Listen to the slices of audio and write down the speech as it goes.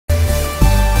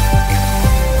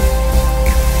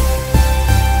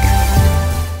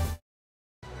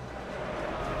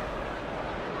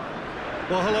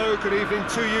Well, hello, good evening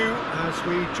to you as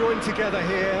we join together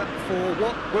here for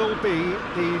what will be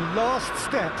the last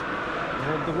step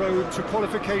on the road to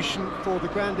qualification for the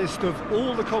grandest of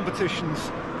all the competitions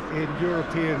in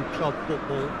European club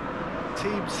football.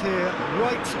 Teams here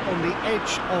right on the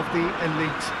edge of the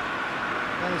elite.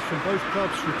 Players from both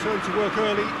clubs return to work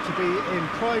early to be in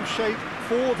prime shape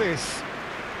for this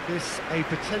a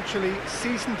potentially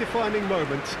season-defining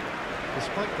moment,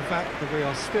 despite the fact that we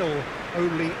are still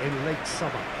only in late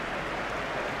summer.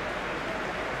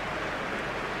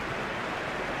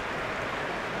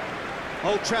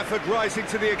 Old Trafford rising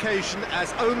to the occasion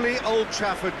as only Old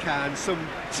Trafford can. Some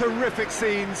terrific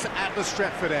scenes at the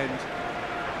Stretford end.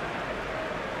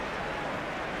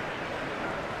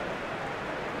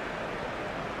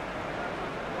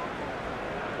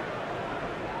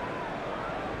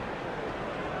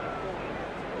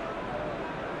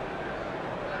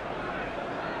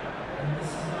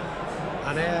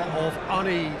 An air of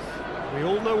unease. We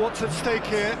all know what's at stake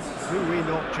here, do we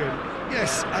not, Jim?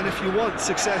 Yes, and if you want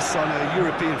success on a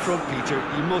European front, Peter,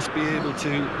 you must be able to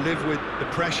live with the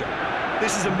pressure.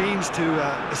 This is a means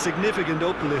to a significant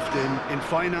uplift in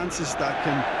finances that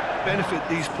can benefit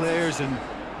these players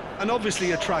and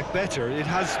obviously attract better. It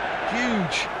has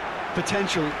huge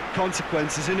potential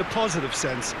consequences in a positive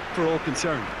sense for all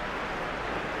concerned.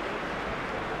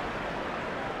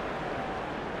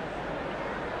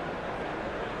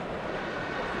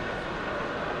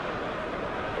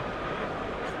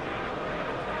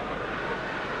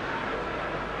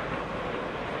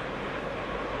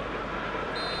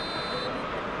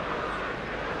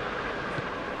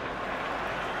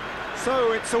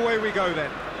 So it's away we go then.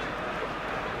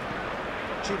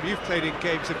 Jim, you've played in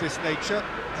games of this nature.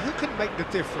 Who can make the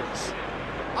difference?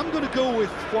 I'm going to go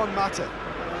with Juan Mata.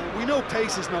 We know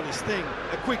pace is not his thing.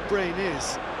 A quick brain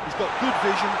is. He's got good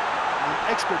vision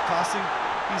and expert passing.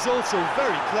 He's also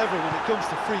very clever when it comes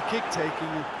to free kick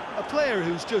taking. A player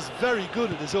who's just very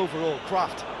good at his overall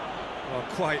craft. Well,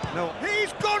 quite. No,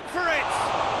 he's gone for it!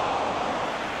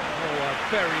 Oh,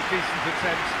 a very decent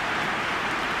attempt.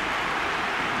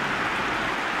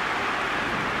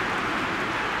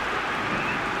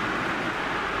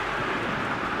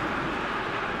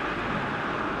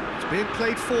 Being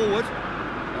played forward.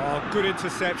 Oh, good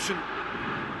interception.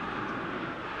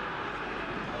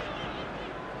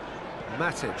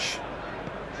 Matic.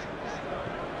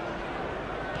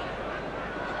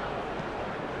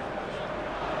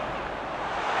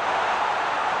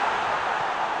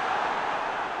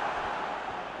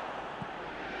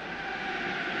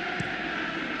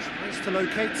 Tries to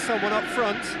locate someone up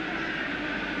front.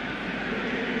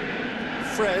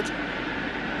 Fred.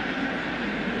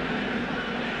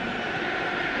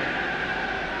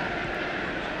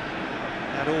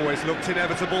 That always looked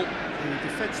inevitable. The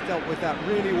defence dealt with that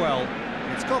really well.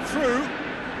 It's got through.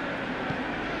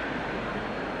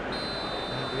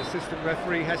 And the assistant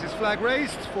referee has his flag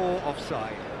raised for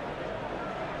offside.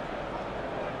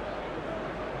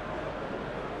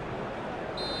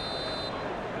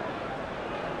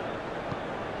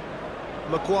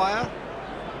 Maguire.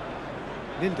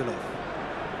 Lindelof.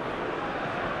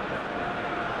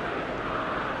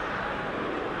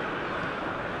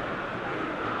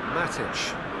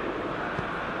 Matic.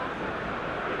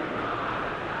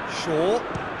 Shaw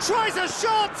tries a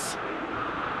shot!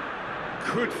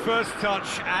 Good first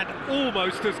touch and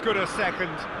almost as good a second.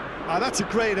 That's a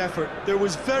great effort. There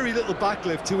was very little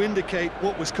backlift to indicate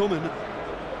what was coming.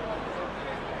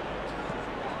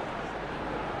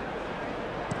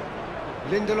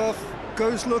 Lindelof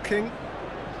goes looking.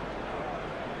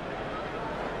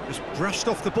 Just brushed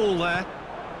off the ball there.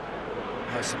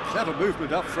 Some clever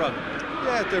movement up front.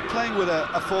 Yeah, they're playing with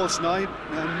a false nine,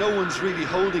 and no one's really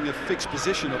holding a fixed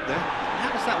position up there.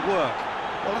 How does that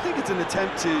work? Well, I think it's an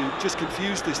attempt to just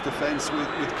confuse this defence with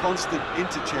constant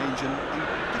interchange and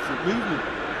different movement.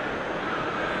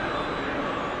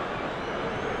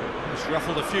 Just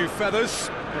ruffled a few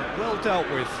feathers, but well dealt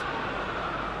with.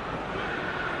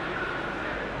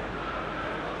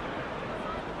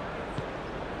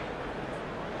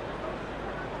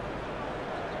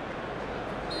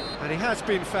 And he has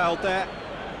been fouled there.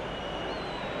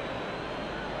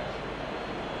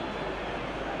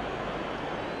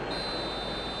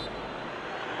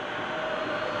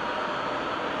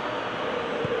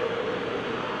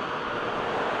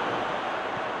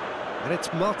 And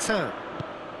it's Martin.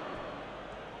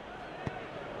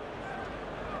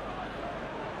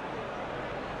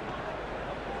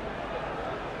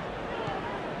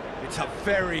 It's a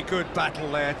very good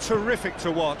battle there, terrific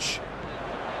to watch.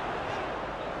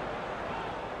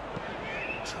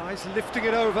 Tries lifting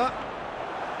it over.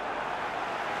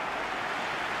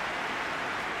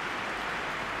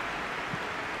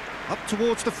 Up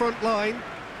towards the front line.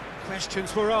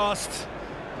 Questions were asked,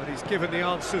 but he's given the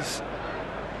answers.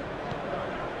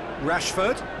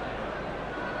 Rashford.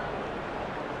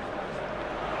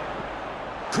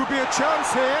 Could be a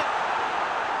chance here.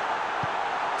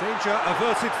 Danger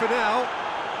averted for now.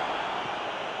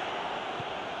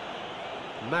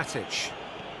 Matic.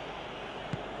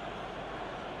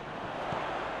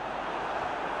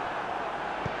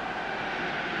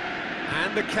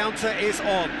 And the counter is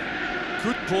on.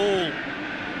 Good ball.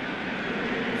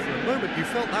 For a moment you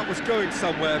felt that was going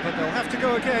somewhere, but they'll have to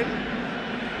go again.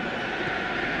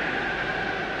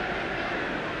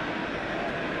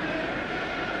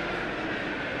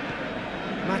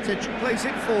 Matic plays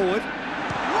it forward.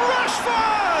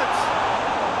 Rashford!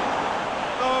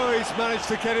 Oh, he's managed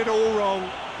to get it all wrong.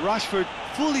 Rashford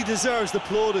fully deserves the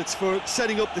plaudits for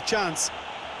setting up the chance.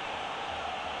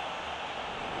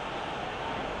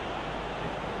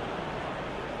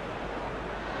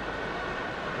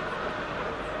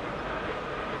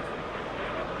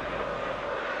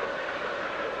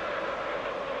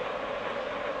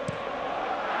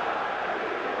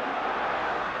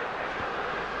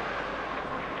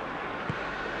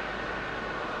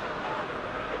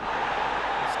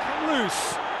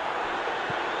 Loose.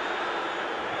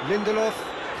 Lindelof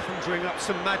conjuring up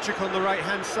some magic on the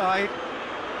right-hand side.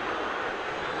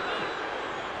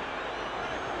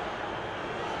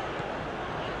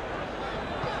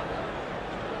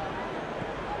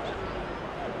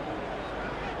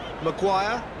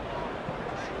 Maguire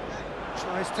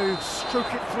tries to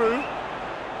stroke it through.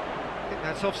 I think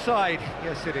that's offside.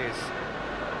 Yes, it is.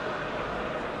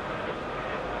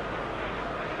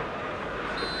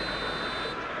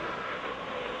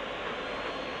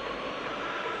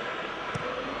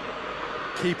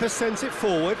 Keeper sends it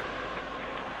forward.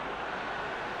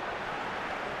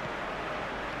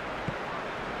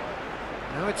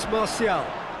 Now it's Martial.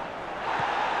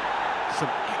 Some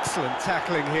excellent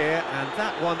tackling here, and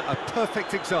that one a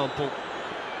perfect example.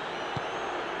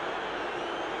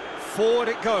 Forward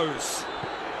it goes.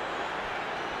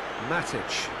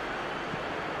 Matic.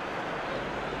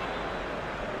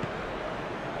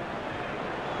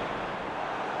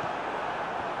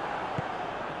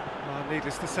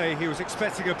 Needless to say, he was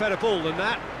expecting a better ball than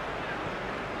that.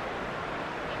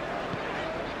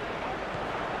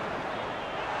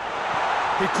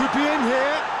 He could be in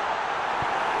here.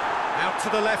 Out to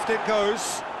the left it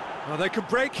goes. Well, they could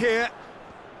break here.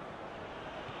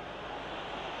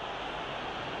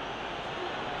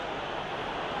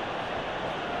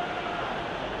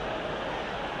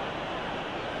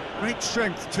 Great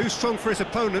strength, too strong for his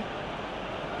opponent.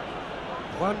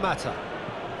 Juan Mata.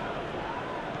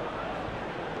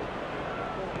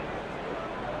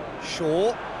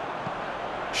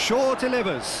 Shaw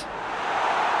delivers.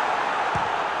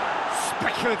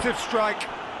 Speculative strike.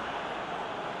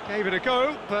 Gave it a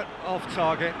go, but off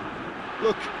target.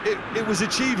 Look, it was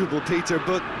achievable, Peter,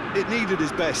 but it needed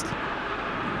his best.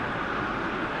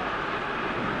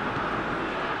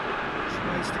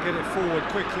 Tries to get it forward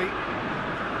quickly.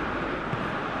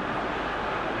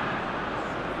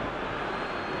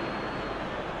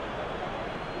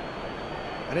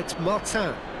 And it's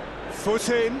Martin. Foot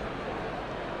in.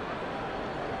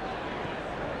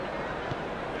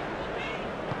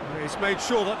 He's made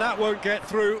sure that that won't get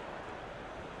through.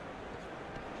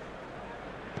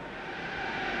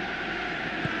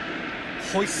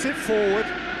 Hoists it forward.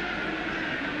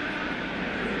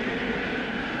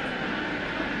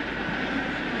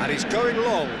 And he's going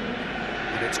long.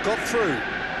 And it's got through.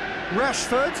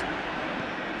 Rashford.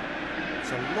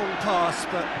 It's a long pass,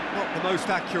 but not the most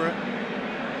accurate.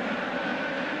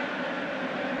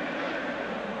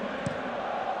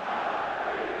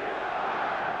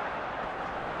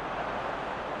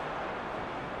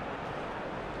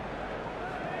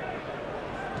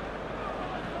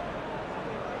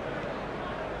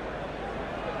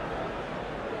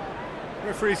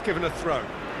 Referee's given a throw.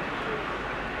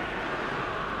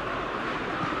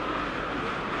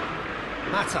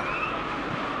 Mata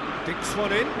dinks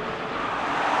one in.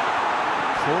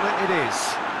 Corner it is.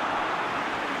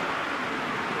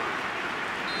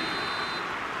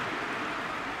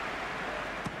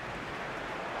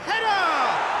 Header!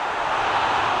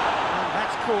 And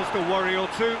that's caused a worry or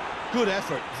two. Good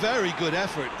effort, very good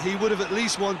effort. He would have at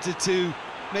least wanted to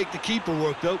make the keeper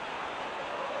work, though.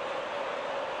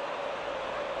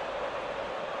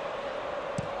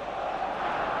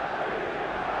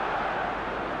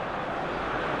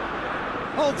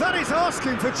 Oh, that is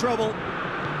asking for trouble.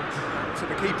 To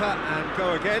the keeper and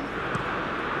go again.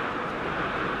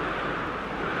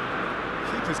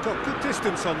 Keeper's got good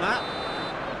distance on that.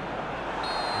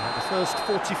 And the first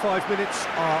 45 minutes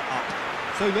are up.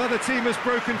 So neither team has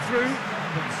broken through,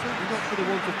 but certainly not for the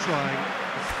want of trying.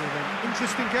 It's been an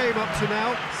interesting game up to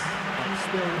now, but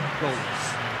still goals.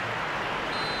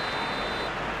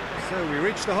 So we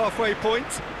reached the halfway point.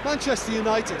 Manchester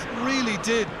United really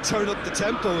did turn up the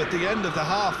tempo at the end of the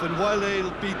half, and while they'll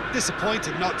be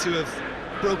disappointed not to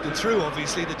have broken through,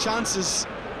 obviously, the chances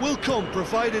will come,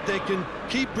 provided they can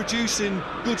keep producing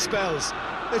good spells.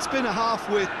 It's been a half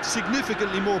with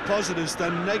significantly more positives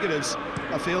than negatives,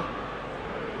 I feel.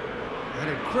 An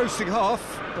engrossing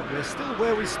half, but we're still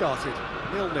where we started,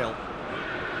 0-0.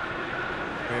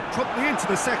 We're promptly into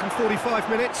the second 45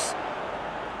 minutes.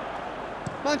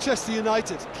 Manchester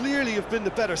United clearly have been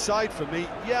the better side for me.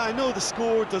 Yeah, I know the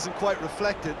score doesn't quite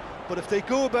reflect it, but if they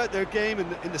go about their game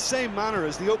in the same manner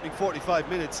as the opening 45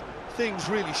 minutes, things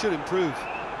really should improve.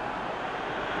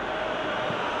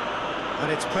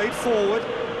 And it's played forward.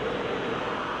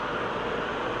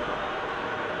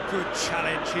 Good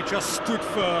challenge, he just stood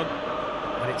firm.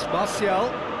 And it's Martial.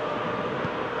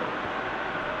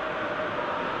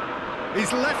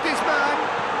 He's left his man.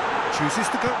 Chooses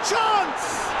to go.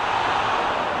 Chance!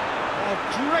 Oh,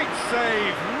 great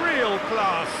save, real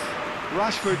class.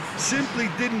 Rashford simply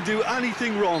didn't do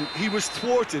anything wrong. He was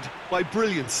thwarted by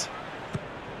brilliance.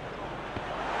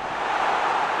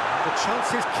 The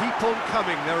chances keep on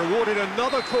coming. They're awarded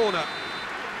another corner.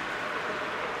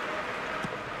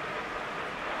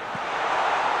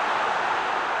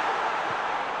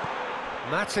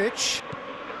 Matic.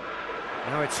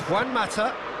 Now it's Juan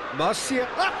Mata. Martial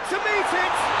up to meet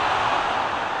it!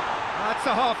 That's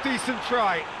a half-decent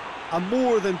try. A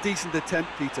more than decent attempt,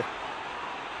 Peter.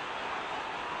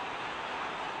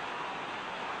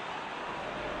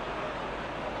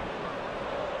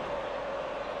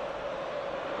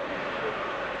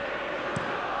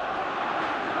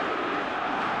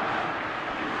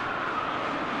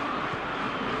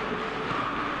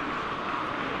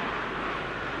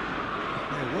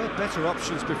 There were better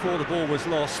options before the ball was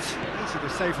lost. Easy to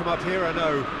save from up here, I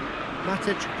know.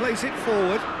 Matic plays it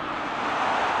forward.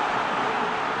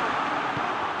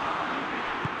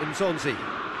 Nzonzi.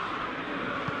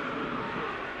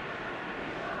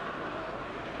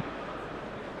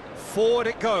 Forward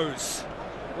it goes.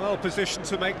 Well positioned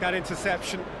to make that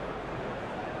interception.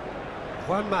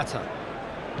 Juan Mata.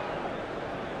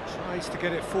 Tries to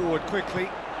get it forward quickly.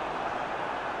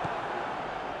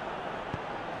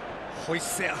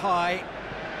 Hoists it high.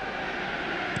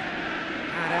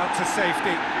 And out to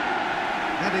safety.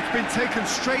 And it's been taken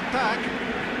straight back.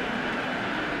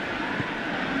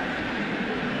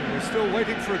 We're still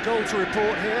waiting for a goal to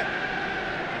report here.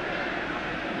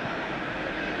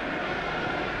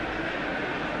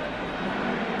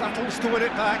 Battles to win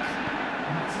it back.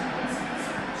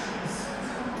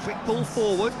 Quick ball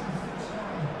forward.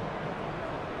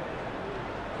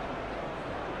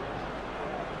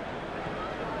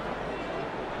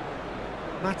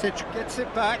 Matic gets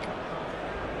it back.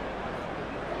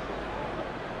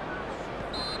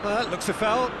 Looks a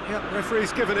foul. Yep,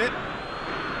 referee's given it.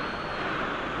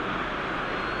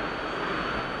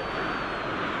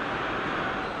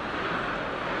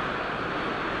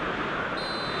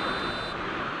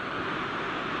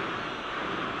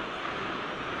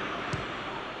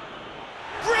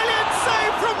 Brilliant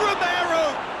save from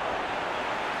Romero!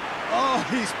 Oh,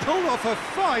 he's pulled off a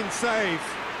fine save.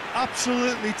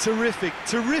 Absolutely terrific,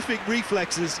 terrific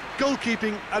reflexes,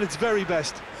 goalkeeping at its very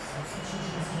best.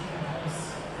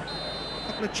 A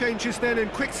couple of changes then in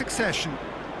quick succession.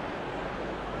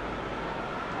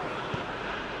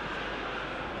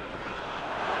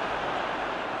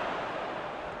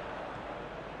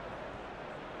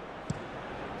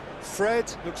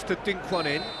 Fred looks to dink one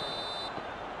in.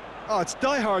 Oh, it's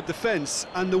die-hard defence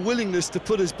and the willingness to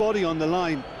put his body on the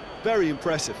line. Very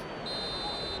impressive.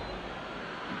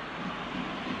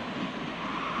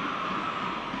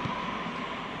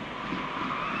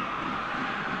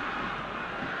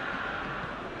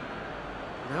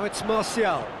 Now it's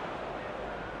Martial.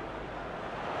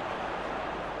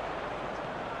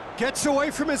 Gets away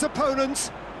from his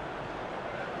opponent.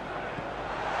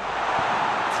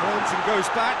 Turns and goes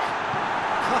back.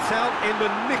 Cut out in the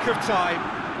nick of time.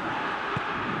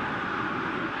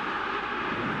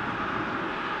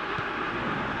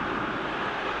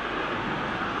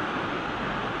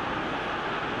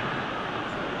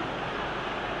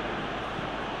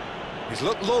 He's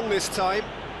looked long this time.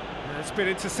 It's been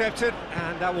intercepted,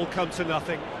 and that will come to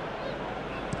nothing.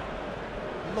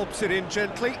 Lobs it in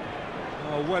gently.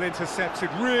 Oh, well intercepted,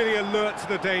 really alert to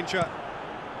the danger.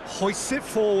 Hoists it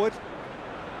forward.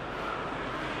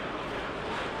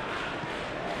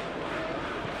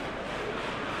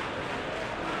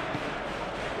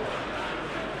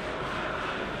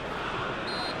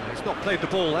 He's not played the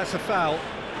ball, that's a foul.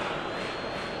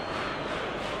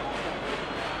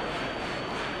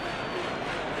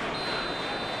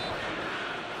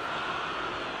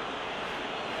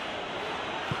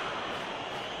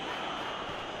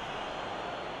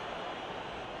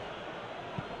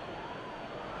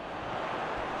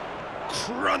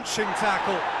 Crunching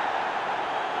tackle.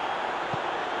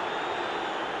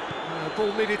 The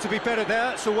ball needed to be better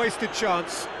there, it's a wasted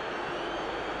chance.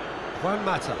 Juan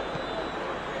Mata.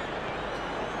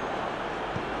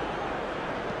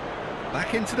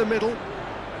 Back into the middle.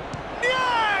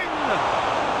 Niang!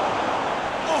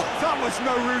 Oh, that was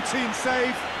no routine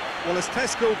save. Well, as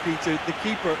test goalkeeper, the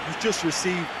keeper has just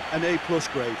received an A+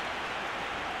 grade.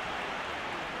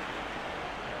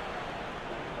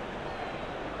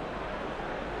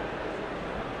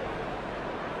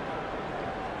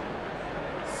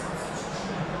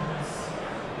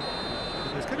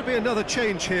 There's going to be another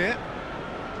change here.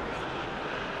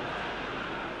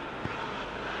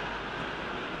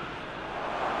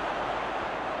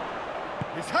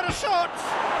 He's had a shot!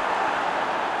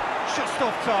 Just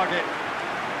off target.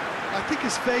 I think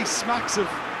his face smacks of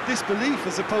disbelief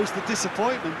as opposed to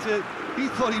disappointment. He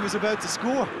thought he was about to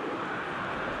score.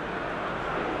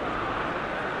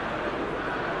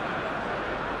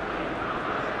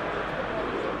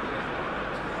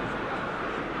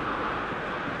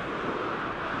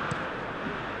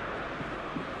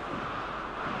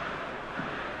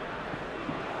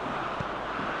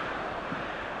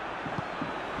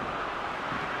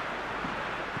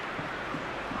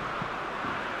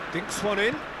 Dinks one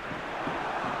in.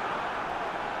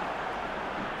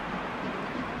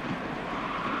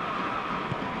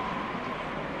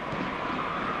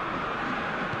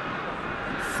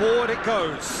 Forward it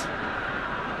goes.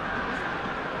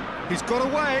 He's got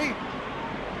away.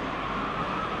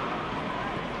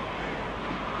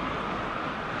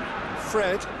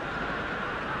 Fred.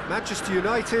 Manchester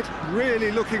United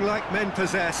really looking like men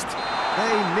possessed.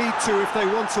 They need to if they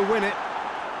want to win it.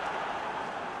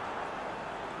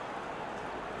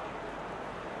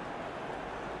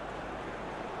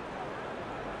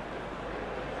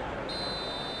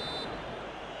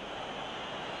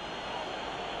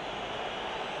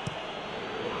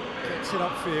 Gets it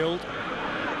upfield.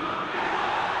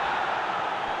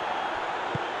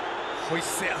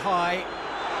 Hoists it high.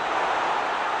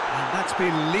 And that's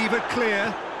been levered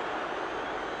clear.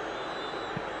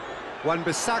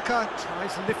 Wan-Bissaka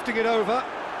tries lifting it over.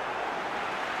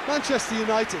 Manchester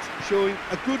United showing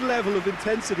a good level of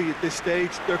intensity at this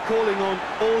stage. They're calling on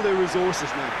all their resources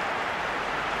now.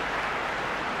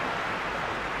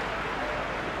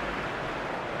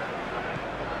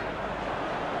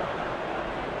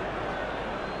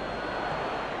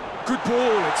 Good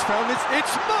ball, it's found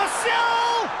it's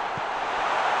Martial!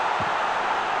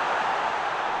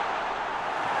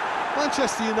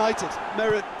 Manchester United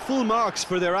merit full marks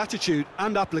for their attitude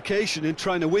and application in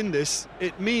trying to win this.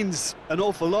 It means an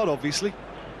awful lot, obviously.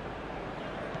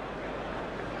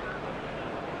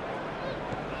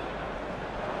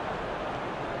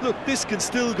 Look, this can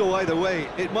still go either way.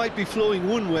 It might be flowing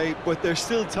one way, but there's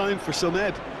still time for some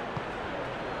ebb.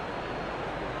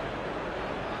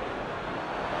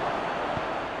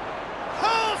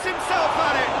 Hurls himself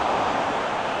at it!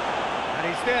 And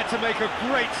he's there to make a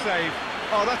great save.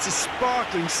 Oh, that's a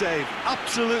sparkling save.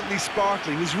 Absolutely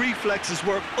sparkling. His reflexes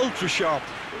were ultra sharp.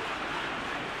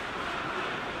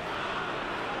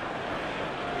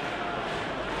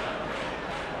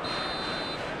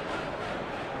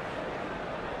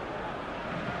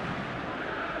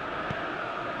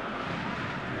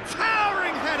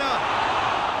 Towering header!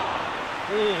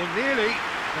 Oh, nearly,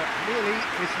 but nearly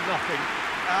is nothing.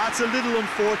 That's a little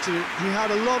unfortunate. He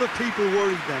had a lot of people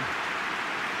worried then.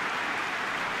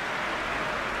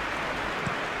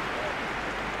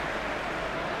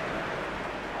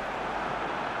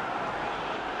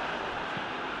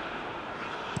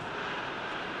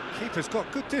 Keeper's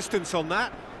got good distance on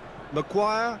that.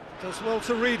 Maguire does well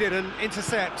to read it and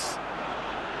intercepts.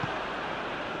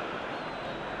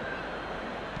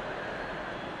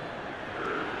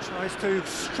 Tries to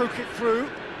stroke it through.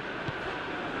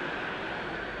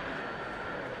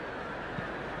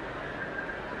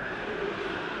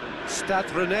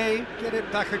 Rennes get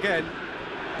it back again.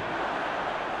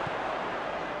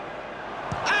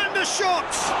 And a shot!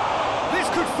 This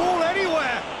could fall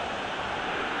anywhere.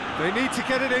 They need to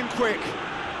get it in quick.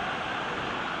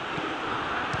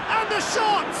 And the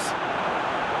shot!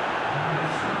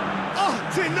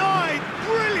 Oh, denied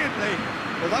brilliantly.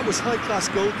 Well, that was high-class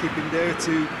goalkeeping there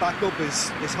to back up his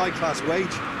high-class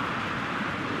wage.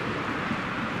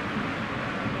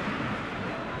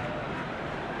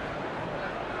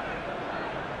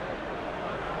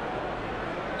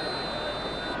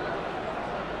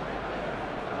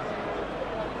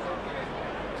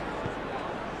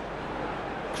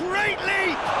 Great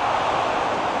leap!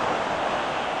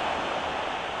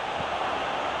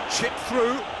 Chip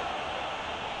through.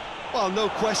 Well, no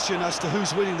question as to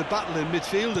who's winning the battle in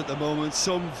midfield at the moment.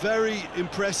 Some very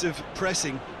impressive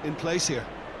pressing in place here.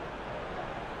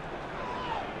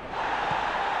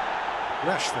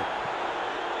 Rashford.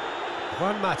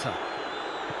 Juan Mata.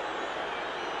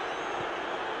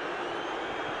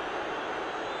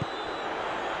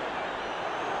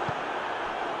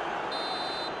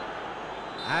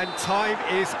 And time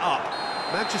is up.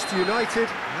 Manchester United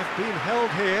have been held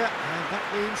here, and that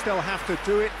means they'll have to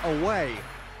do it away.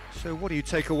 So what do you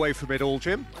take away from it all,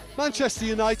 Jim? Manchester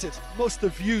United must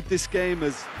have viewed this game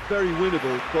as very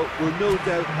winnable, but will no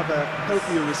doubt have a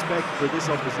healthier respect for this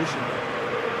opposition.